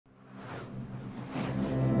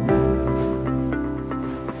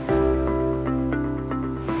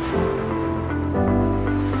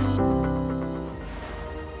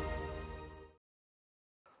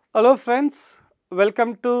Hello friends,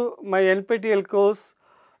 welcome to my NPTEL course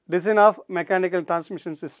Design of Mechanical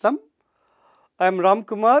Transmission System. I am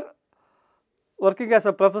Ramkumar, working as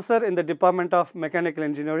a professor in the Department of Mechanical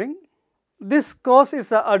Engineering. This course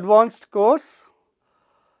is an advanced course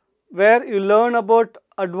where you learn about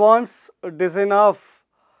advanced design of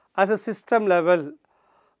as a system level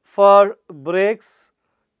for brakes,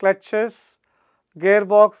 clutches,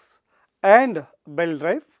 gearbox and belt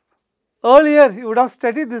drive. Earlier, you would have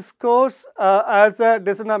studied this course as a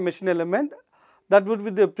design of machine element. That would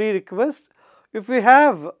be the prerequisite. If we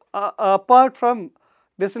have, apart from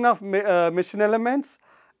design of machine elements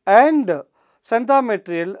and strength of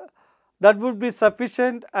material, that would be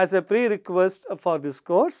sufficient as a prerequisite for this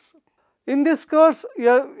course. In this course,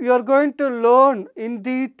 you are going to learn in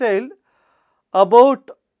detail about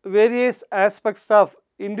various aspects of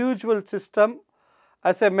individual system.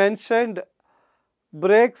 As I mentioned,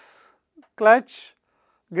 brakes, clutch,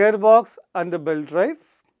 gearbox and the belt drive.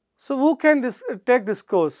 So, who can take this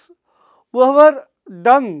course? Whoever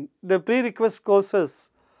done the prerequisite courses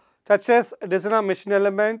such as design of machine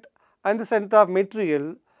element and the strength of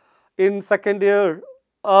material in second year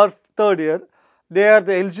or third year, they are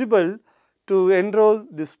eligible to enroll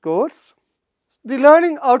this course. The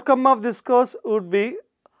learning outcome of this course would be,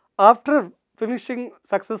 after finishing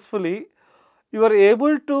successfully, you are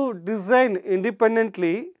able to design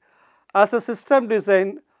independently as a system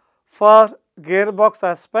design for gearbox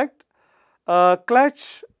aspect,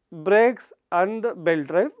 clutch, brakes and belt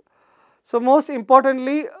drive. So, most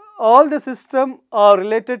importantly, all the system are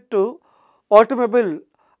related to automobile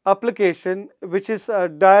application, which is a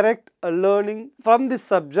direct learning from this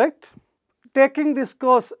subject. Taking this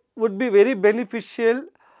course would be very beneficial,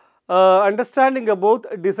 understanding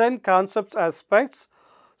about design concepts aspects.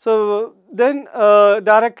 So, then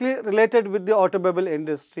directly related with the automobile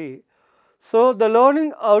industry. So, the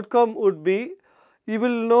learning outcome would be, you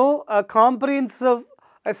will know a comprehensive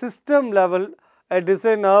system level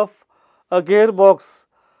design of a gearbox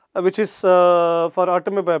which is for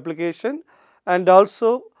automobile application, and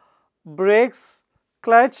also brakes,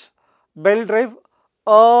 clutch, belt drive,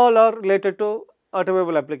 all are related to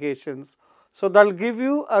automobile applications. So, that will give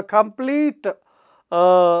you a complete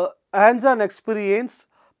hands-on experience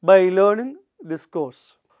by learning this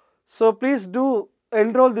course. So, please do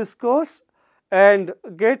enroll this course and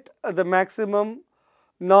get the maximum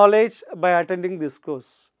knowledge by attending this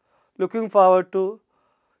course. Looking forward to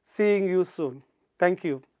seeing you soon. Thank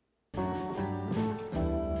you.